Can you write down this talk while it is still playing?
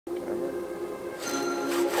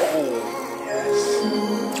yes.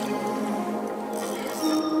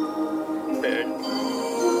 Big.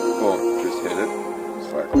 Oh, just hit it.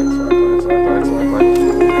 Slack line, slack line, slack line, slack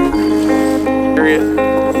line. Period.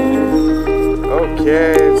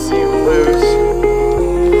 Okay, it seemed loose.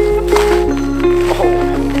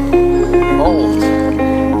 Oh,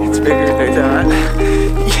 it's bigger than I thought.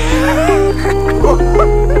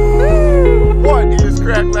 What is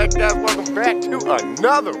crack like that? Welcome back to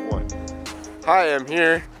another one. I am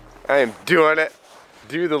here. I am doing it.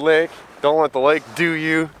 Do the lake. Don't let the lake do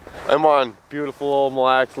you. I'm on beautiful old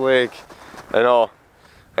Mille Lake. I know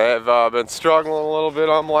I have been struggling a little bit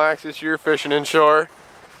on Mille this year fishing inshore,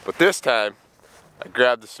 but this time I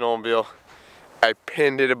grabbed the snowmobile. I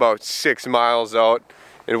pinned it about 6 miles out,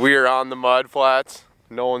 and we are on the mud flats.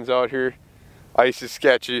 No one's out here. Ice is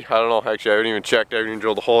sketchy. I don't know. Actually, I haven't even checked. I haven't even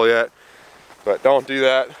drilled a hole yet. But don't do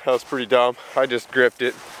that. That was pretty dumb. I just gripped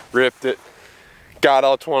it, ripped it, got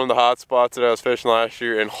out to one of the hot spots that I was fishing last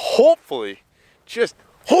year, and hopefully, just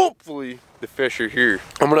hopefully, the fish are here.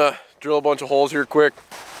 I'm gonna drill a bunch of holes here quick,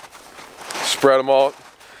 spread them out,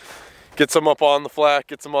 get some up on the flat,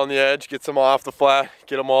 get some on the edge, get some off the flat,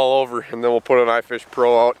 get them all over, and then we'll put an iFish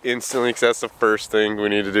Pro out instantly, because that's the first thing we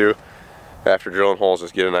need to do after drilling holes,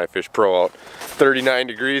 is get an iFish Pro out. 39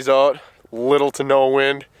 degrees out, little to no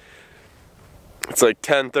wind. It's like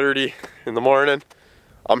 10:30 in the morning.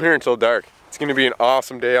 I'm here until dark. It's gonna be an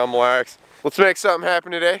awesome day on Mille. Let's make something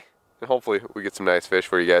happen today, and hopefully we get some nice fish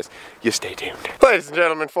for you guys. You stay tuned. Ladies and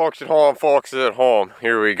gentlemen, folks at home,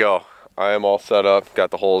 here we go. I am all set up, got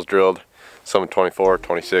the holes drilled. Some 24,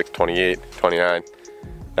 26, 28, 29.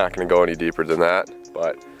 Not gonna go any deeper than that,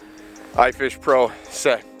 but iFish Pro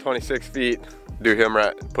set 26 feet. Do him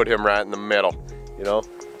right, put him right in the middle, you know?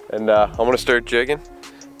 And I'm gonna start jigging.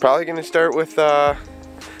 Probably gonna start with, I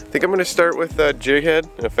think I'm gonna start with a jig head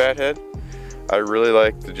and a fat head. I really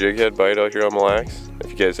like the jig head bite out here on Mille. If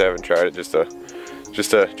you guys haven't tried it, just a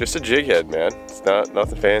jig head, man. It's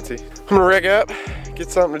nothing fancy. I'm gonna rig up, get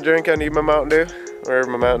something to drink. I need my Mountain Dew. Wherever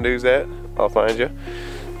my Mountain Dew's at, I'll find you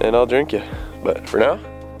and I'll drink you. But for now,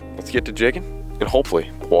 let's get to jigging, and hopefully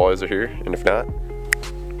the walleyes are here, and if not,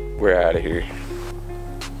 we're out of here.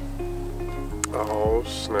 Oh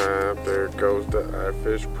snap, there goes the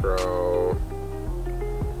iFish Pro.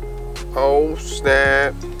 Oh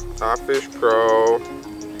snap, iFish Pro.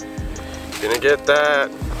 Gonna get that,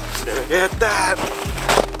 gonna get that.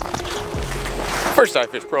 First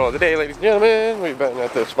iFish Pro of the day, ladies and gentlemen. We've been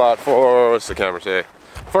at this spot for, what's the camera say?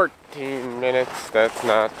 14 minutes, that's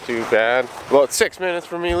not too bad. Well, it's 6 minutes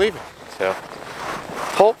from me leaving, so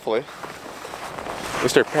hopefully we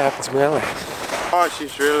start popping some Mille. Oh,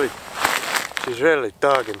 she's really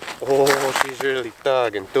thugging. Oh, she's really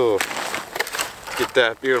thugging too. Get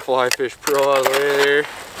that beautiful iFish Pro out of the way there.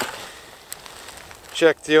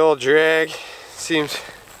 Check the old drag. Seems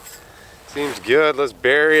good. Let's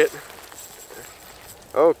bury it.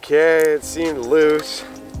 Okay, it seemed loose.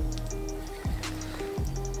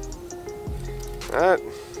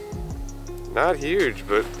 Not huge,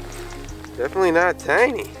 but definitely not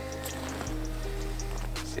tiny.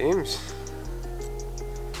 Seems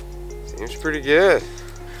pretty good.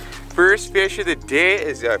 First fish of the day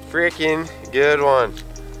is a freaking good one.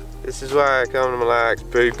 This is why I come to Mille,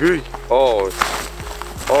 baby. Oh,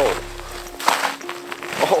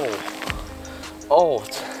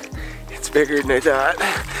 it's bigger than I thought.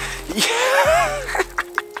 Yeah.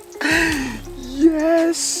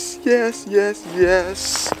 Yes, yes, yes,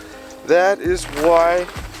 yes. That is why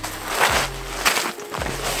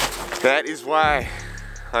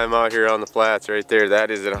I'm out here on the flats right there.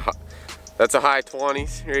 That's a high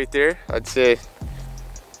 20s right there. I'd say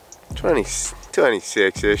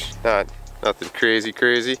 26-ish. Nothing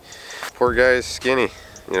crazy. Poor guy's skinny,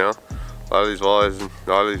 you know. A lot of these walleyes, a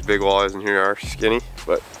lot of these big walleyes in here are skinny,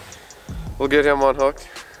 but we'll get him unhooked,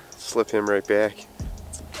 slip him right back.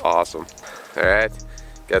 It's awesome. All right,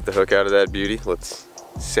 got the hook out of that beauty. Let's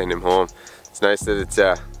send him home. It's nice that it's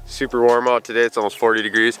super warm out today. It's almost 40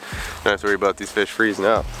 degrees. Don't have to worry about these fish freezing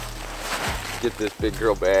up. Get this big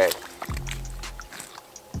girl back.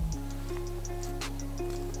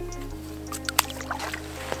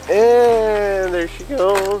 And there she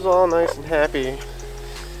goes, all nice and happy.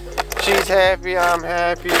 She's happy, I'm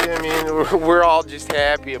happy. I mean, we're all just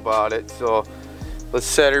happy about it. So let's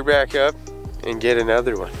set her back up and get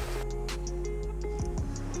another one.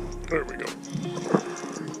 There we go.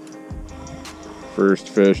 First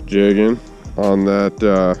fish jigging on that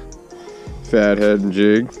fat head and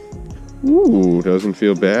jig. Ooh, doesn't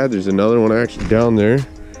feel bad. There's another one actually down there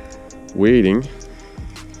waiting.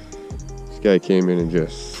 This guy came in and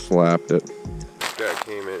just slapped it. This guy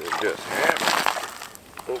came in and just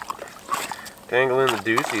hammered. Oh. Tangle in the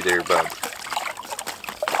doozy there, bud.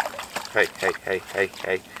 Hey, hey, hey, hey,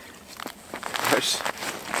 hey. That's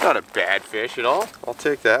not a bad fish at all. I'll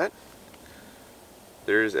take that.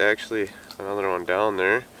 There's actually another one down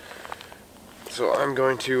there. So I'm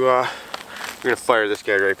going to fire this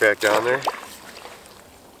guy right back down there.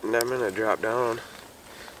 And I'm gonna drop down,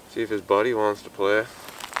 see if his buddy wants to play.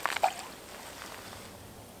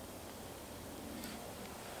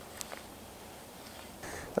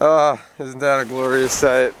 Oh, isn't that a glorious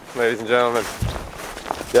sight, ladies and gentlemen?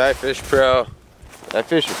 The iFish Pro. That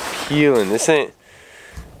fish is peeling. This, okay,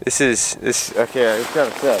 I just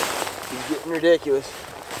gotta say, he's getting ridiculous.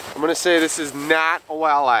 I'm gonna say this is not a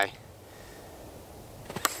walleye.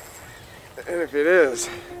 And if it is,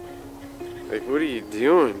 like, what are you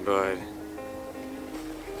doing, bud?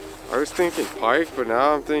 I was thinking pike, but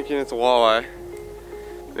now I'm thinking it's a walleye.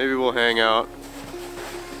 Maybe we'll hang out.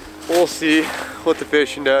 We'll see what the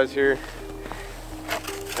fishing does here.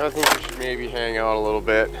 I think we should maybe hang out a little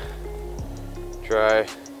bit. Try.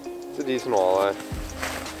 It's a decent walleye.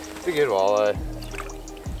 It's a good walleye.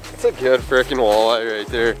 It's a good freaking walleye right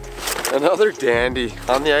there. Another dandy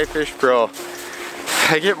on the iFish Pro.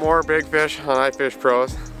 I get more big fish on iFish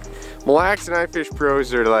Pros. Mille and iFish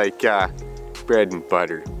Pros are like bread and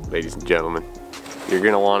butter, ladies and gentlemen. You're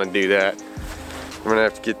gonna want to do that. I'm gonna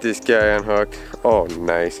have to get this guy unhooked. Oh,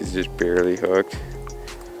 nice, he's just barely hooked.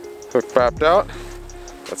 Hook popped out.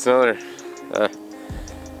 That's another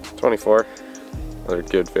 24. Another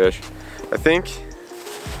good fish. I think,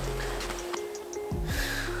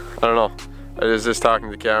 I don't know. I was just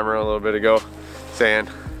talking to the camera a little bit ago, saying,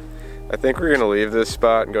 I think we're gonna leave this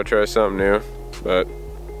spot and go try something new, but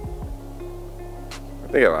I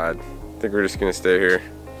think I lied. I think we're just gonna stay here.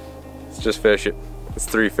 Let's just fish it. It's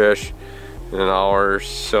 3 fish in an hour or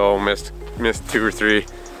so, missed 2 or 3.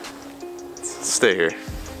 Let's stay here.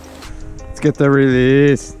 Let's get the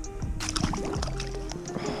release.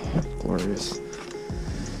 Oh, glorious.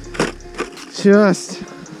 Just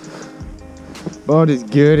about as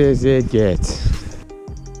good as it gets.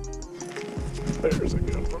 There's a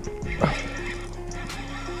good one.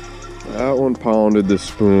 That one pounded the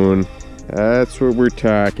spoon. That's what we're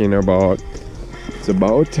talking about. It's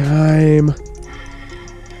about time.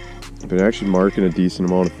 I've been actually marking a decent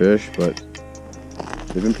amount of fish, but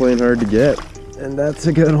they've been playing hard to get. And that's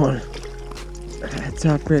a good one. That's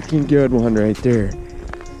a freaking good one right there.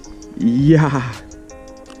 Yeah.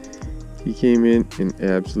 He came in and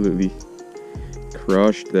absolutely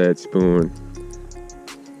crushed that spoon.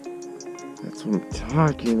 That's what I'm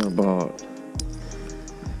talking about.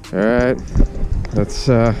 Alright. That's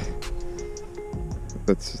a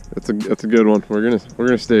good one. We're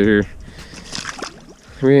gonna stay here.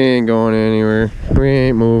 We ain't going anywhere. We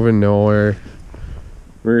ain't moving nowhere.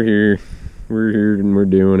 We're here. We're here and we're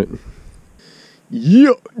doing it.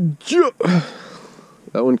 Yeah.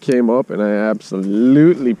 That one came up and I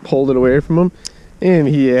absolutely pulled it away from him, and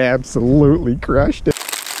he absolutely crushed it.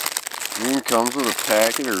 Green comes with a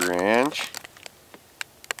packet of ranch.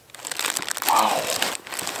 Wow.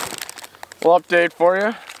 Little update for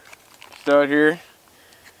you. Just out here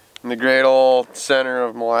in the great old center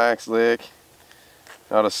of Mille Lake.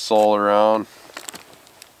 Not a soul around.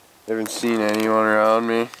 Haven't seen anyone around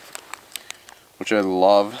me, which I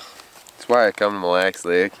love. That's why I come to Mille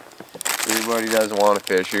Lake. Everybody doesn't want to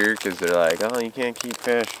fish here because they're like, oh, you can't keep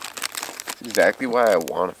fish. That's exactly why I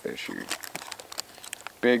want to fish here.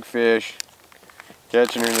 Big fish,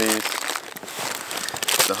 catch and release.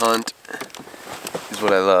 The hunt is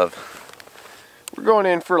what I love. We're going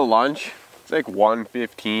in for lunch. It's like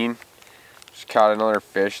 1:15. Just caught another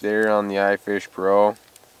fish there on the iFish Pro.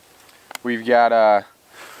 We've got a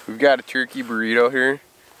turkey burrito here.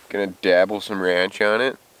 Gonna dabble some ranch on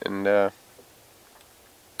it and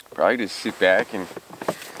probably just sit back and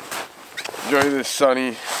enjoy this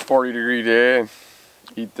sunny 40-degree day and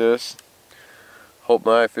eat this. Hope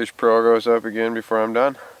my iFish Pro goes up again before I'm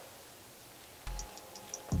done.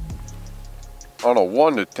 On a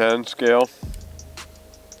 1 to 10 scale,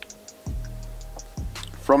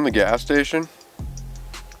 from the gas station,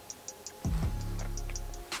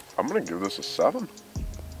 I'm gonna give this a 7.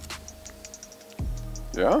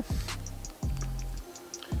 Yeah.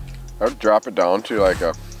 I would drop it down to like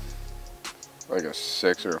a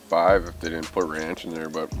 6 or a 5 if they didn't put ranch in there,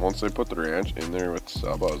 but once they put the ranch in there with the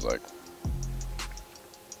sub, I was like,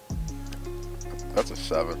 that's a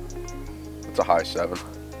 7. That's a high 7.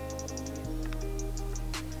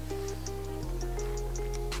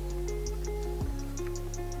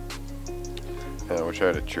 Yeah, I wish I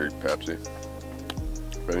had a cherry Pepsi.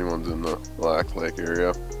 If anyone's in the Black Lake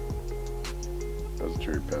area, that's a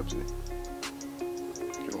cherry Pepsi.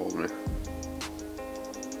 hold me.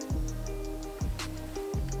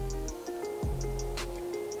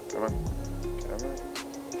 Come on. Come on.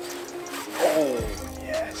 Oh,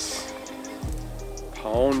 yes.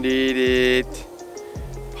 Pounded it.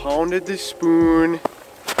 Pounded the spoon.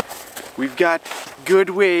 We've got good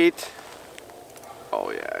weight. Oh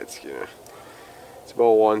yeah, it's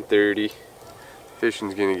about 130.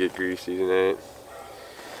 Fishing's gonna get greasy tonight.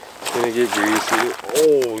 It's gonna get greasy.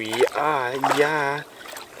 Oh yeah, yeah.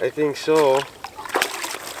 I think so.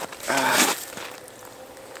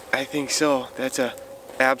 I think so. That's a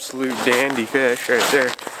absolute dandy fish right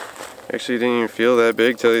there. Actually didn't even feel that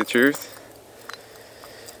big, tell you the truth.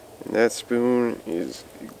 And that spoon is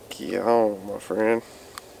gone, my friend.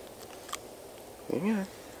 Hang on,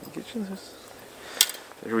 I'll get you this.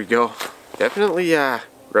 There we go. Definitely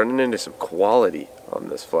running into some quality on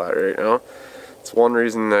this flat right now. It's one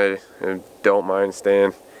reason I don't mind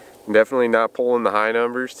staying. I'm definitely not pulling the high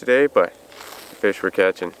numbers today, but the fish we're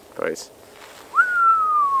catching, boys.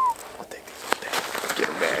 I'll take these. Get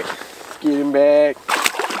him back. Get him back.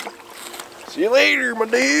 See you later, my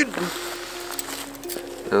dude.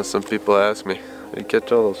 You know, some people ask me, how do you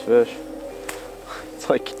catch all those fish? It's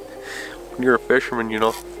like, when you're a fisherman, you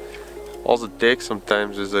know, all it takes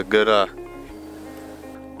sometimes is a good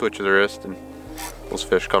twitch of the wrist and those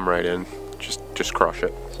fish come right in. Just crush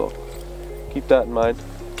it. So keep that in mind.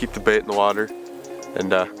 Keep the bait in the water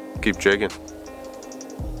and keep jigging.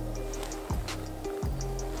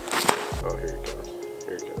 Oh, here it comes.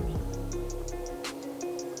 Here it comes.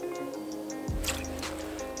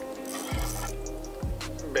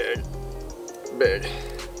 Big. Big.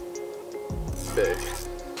 Big.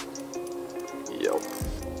 Yep.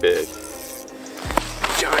 Big.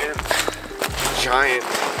 Giant. Giant.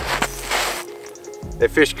 That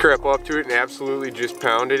fish crept up to it and absolutely just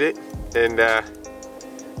pounded it. And I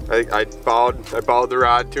bowed the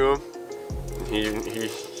rod to him. And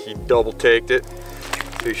he double taked it.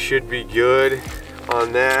 So he should be good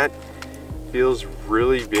on that. Feels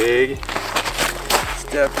really big. It's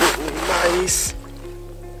definitely nice.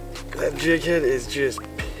 That jig head is just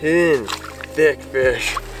pin thick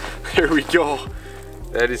fish. There we go.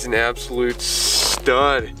 That is an absolute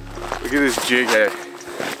stud. Look at this jig head.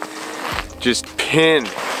 Just pinned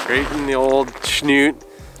right in the old snoot.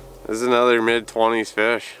 This is another mid-20s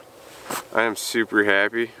fish. I am super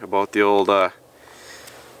happy about the old the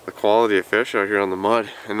quality of fish out here on the mud.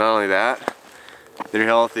 And not only that, they're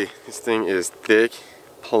healthy. This thing is thick,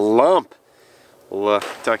 plump. We'll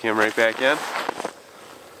tuck him right back in.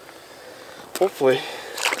 Hopefully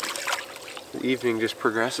the evening just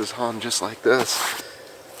progresses on just like this.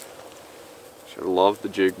 Should love the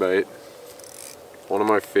jig bite. One of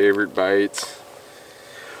my favorite bites.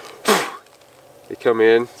 They come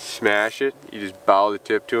in, smash it, you just bow the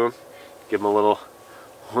tip to them, give them a little,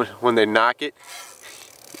 when they knock it,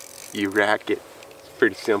 you rack it. It's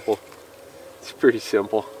pretty simple. It's pretty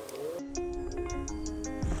simple.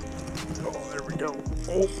 Oh, there we go.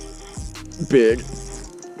 Oh, big.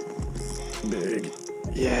 Big.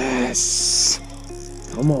 Yes.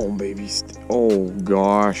 Come on, baby. Oh,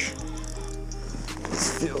 gosh.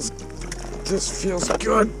 This feels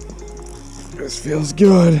good. This feels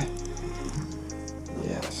good.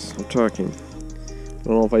 Yes, I'm talking. I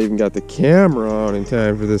don't know if I even got the camera on in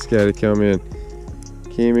time for this guy to come in.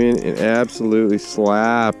 Came in and absolutely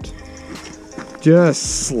slapped.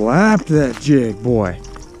 Just slapped that jig, boy.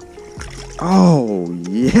 Oh,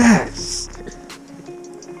 yes.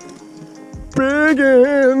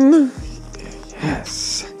 Biggin.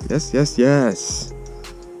 Yes. Yes, yes, yes.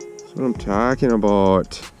 That's what I'm talking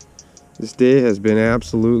about. This day has been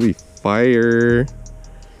absolutely fire.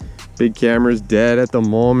 Big camera's dead at the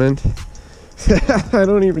moment. I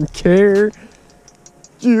don't even care.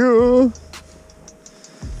 Yeah. Oh,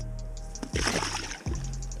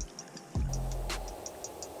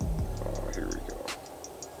 here we go.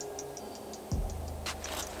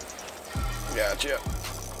 Gotcha.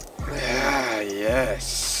 Ah,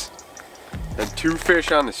 yes. Had two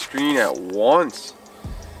fish on the screen at once.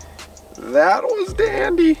 That was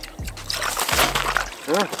dandy.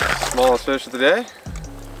 Smallest fish of the day.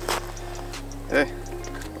 Hey,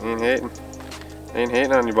 ain't hating. Ain't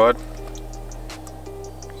hating on you, bud.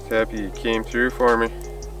 Just happy you came through for me.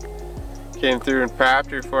 Came through and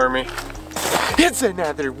popped her for me. It's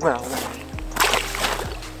another walleye.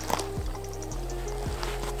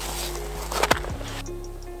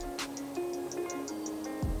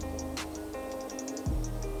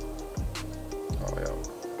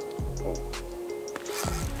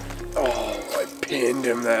 Pinned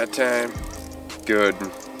him that time. Good.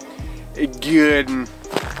 Good.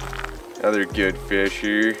 Another good fish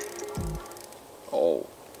here. Oh,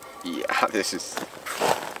 Yeah, this is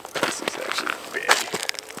actually big.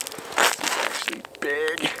 This is actually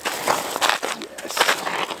big. Yes.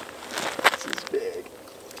 This is big.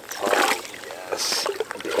 Oh, yes.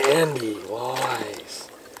 Dandy walleyes.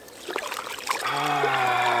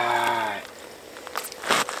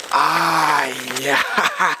 Yeah.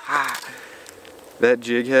 That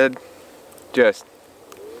jig head, just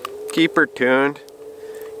keep her tuned,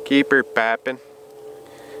 keep her papping,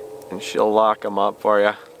 and she'll lock them up for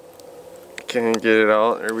you. Can't get it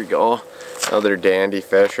out. There we go. Another dandy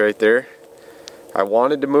fish right there. I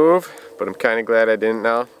wanted to move, but I'm kind of glad I didn't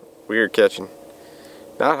now. We are catching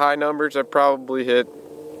not high numbers. I probably hit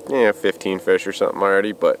 15 fish or something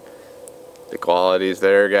already, but the quality's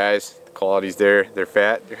there, guys. The quality's there. They're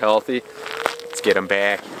fat, they're healthy. Let's get them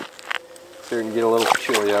back. It's starting to get a little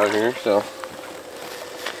chilly out here, so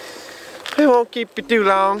I won't keep you too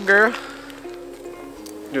long, girl.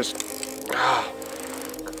 Just,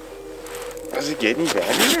 does it get any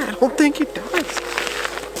better? I don't think it does.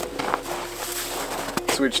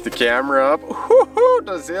 Switch the camera up. Woohoo!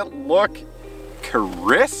 Does it look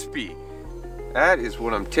crispy? That is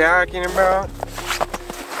what I'm talking about.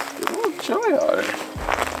 Get a little chilly out here.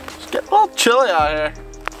 Just get a little chilly out here.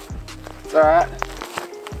 It's alright.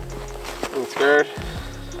 I'm scared.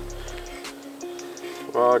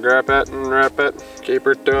 Well, grab it and wrap it. Keep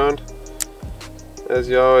her tuned. As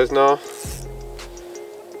you always know. It's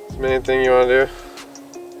the main thing you want to do.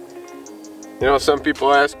 You know, some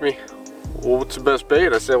people ask me, well, what's the best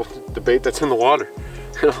bait? I said, well, the bait that's in the water.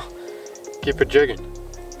 You know, keep it jigging.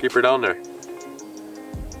 Keep her down there.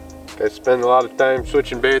 I spend a lot of time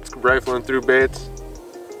switching baits, rifling through baits.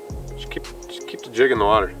 Just keep the jig in the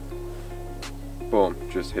water. Boom,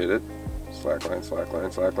 just hit it. Slack line, slack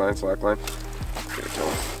line, slack line, slack line. Give it to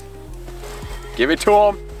him. Give it to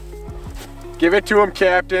him. Give it to him,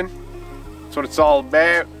 Captain. That's what it's all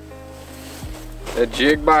about. That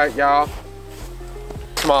jig bite, y'all.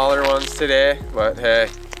 Smaller ones today, but hey,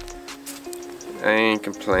 I ain't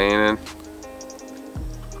complaining.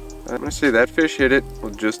 I'm gonna say that fish hit it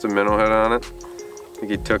with just a minnow head on it. I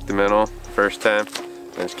think he took the minnow first time,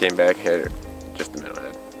 then just came back and hit it. Just the minnow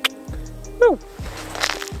head. Woo!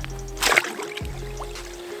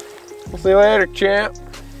 We'll see you later, champ.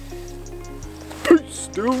 Peace,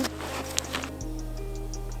 dude.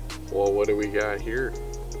 Well, what do we got here?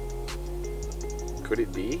 Could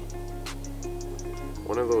it be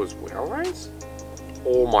one of those walleyes?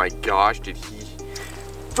 Oh my gosh, did he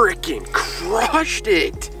freaking crushed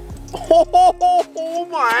it! Oh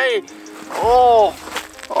my! Oh!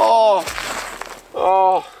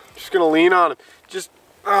 Just gonna lean on him. Just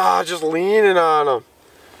leaning on him.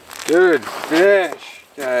 Good fish,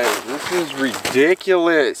 guys. This is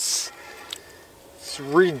ridiculous. It's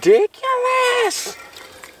ridiculous.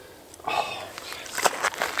 Oh,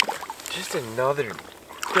 just another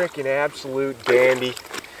freaking absolute dandy.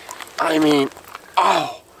 I mean,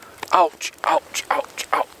 oh, ouch, ouch, ouch,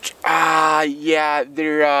 ouch. Yeah,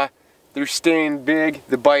 they're staying big.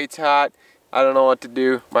 The bite's hot. I don't know what to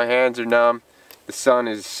do. My hands are numb. The sun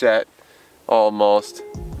is set almost.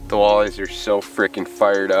 The walleyes are so freaking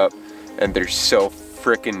fired up, and they're so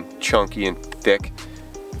freaking chunky and thick.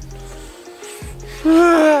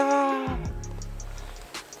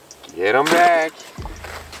 Get them back.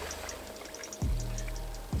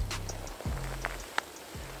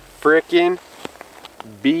 Frickin'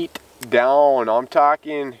 beat down. I'm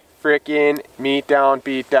talking frickin' meat down,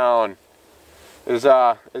 beat down. As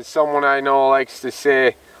someone I know likes to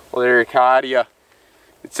say, well, Arcadia,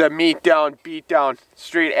 it's a meat down, beat down,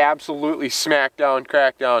 straight absolutely smack down,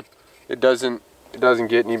 crack down. It doesn't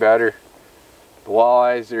get any better. The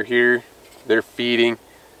walleyes are here. They're feeding.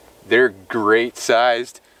 They're great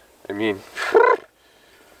sized. I mean,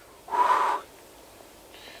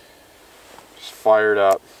 just fired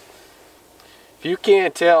up. If you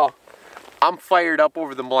can't tell, I'm fired up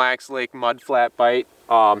over the Mille Lake mudflat bite.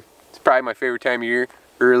 It's probably my favorite time of year.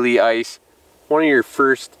 Early ice. One of your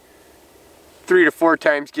first 3 to 4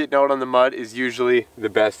 times getting out on the mud is usually the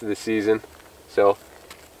best of the season. So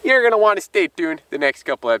you're gonna want to stay tuned. The next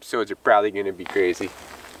couple episodes are probably gonna be crazy.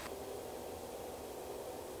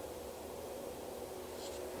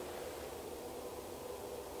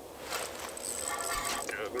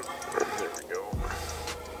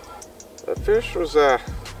 That fish was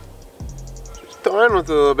toying with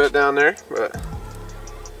it a little bit down there, but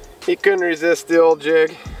he couldn't resist the old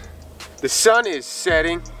jig. The sun is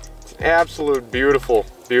setting. It's an absolute beautiful,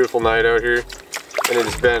 beautiful night out here, and it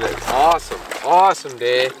has been an awesome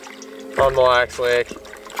day on Mille Lake.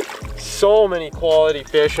 So many quality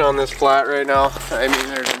fish on this flat right now. I mean,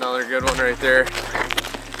 there's another good one right there.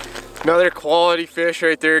 Another quality fish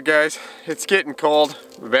right there, guys. It's getting cold.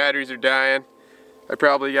 The batteries are dying. I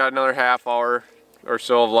probably got another half hour or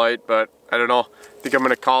so of light, but I don't know. I think I'm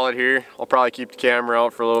gonna call it here. I'll probably keep the camera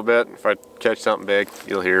out for a little bit. If I catch something big,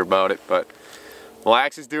 you'll hear about it. But Mille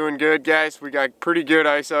is doing good, guys. We got pretty good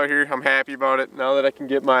ice out here. I'm happy about it. Now that I can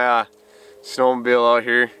get my snowmobile out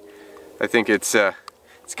here, I think it's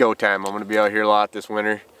go time. I'm gonna be out here a lot this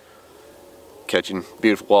winter, catching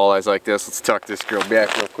beautiful walleyes like this. Let's tuck this girl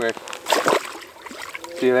back real quick.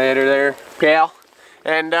 See you later there, pal.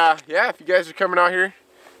 And yeah, if you guys are coming out here,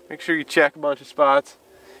 make sure you check a bunch of spots.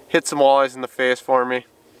 Hit some walleyes in the face for me.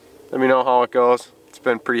 Let me know how it goes. It's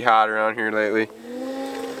been pretty hot around here lately.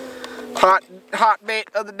 Hot bait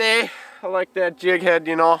of the day. I like that jig head,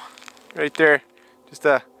 you know, right there. Just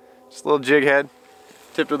a little jig head,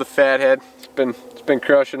 tipped with a fat head. It's been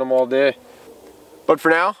crushing them all day. But for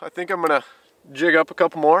now, I think I'm gonna jig up a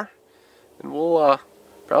couple more, and we'll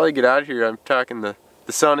probably get out of here. I'm talking the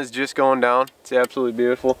sun is just going down. It's absolutely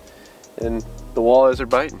beautiful, and the walleyes are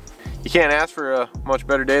biting. You can't ask for a much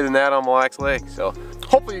better day than that on Mille Lake. So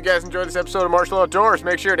hopefully you guys enjoyed this episode of Marshall Outdoors.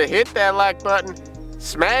 Make sure to hit that like button,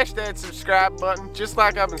 smash that subscribe button, just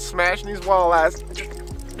like I've been smashing these walleyes.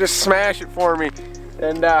 Just smash it for me,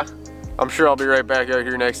 and I'm sure I'll be right back out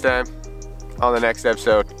here next time on the next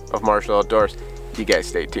episode of Marshall Outdoors. You guys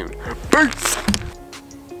stay tuned. Peace!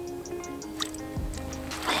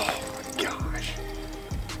 Oh my gosh.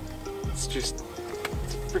 It's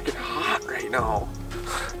freaking hot right now.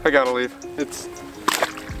 I gotta leave. It's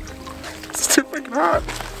too freaking hot.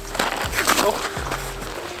 Oh.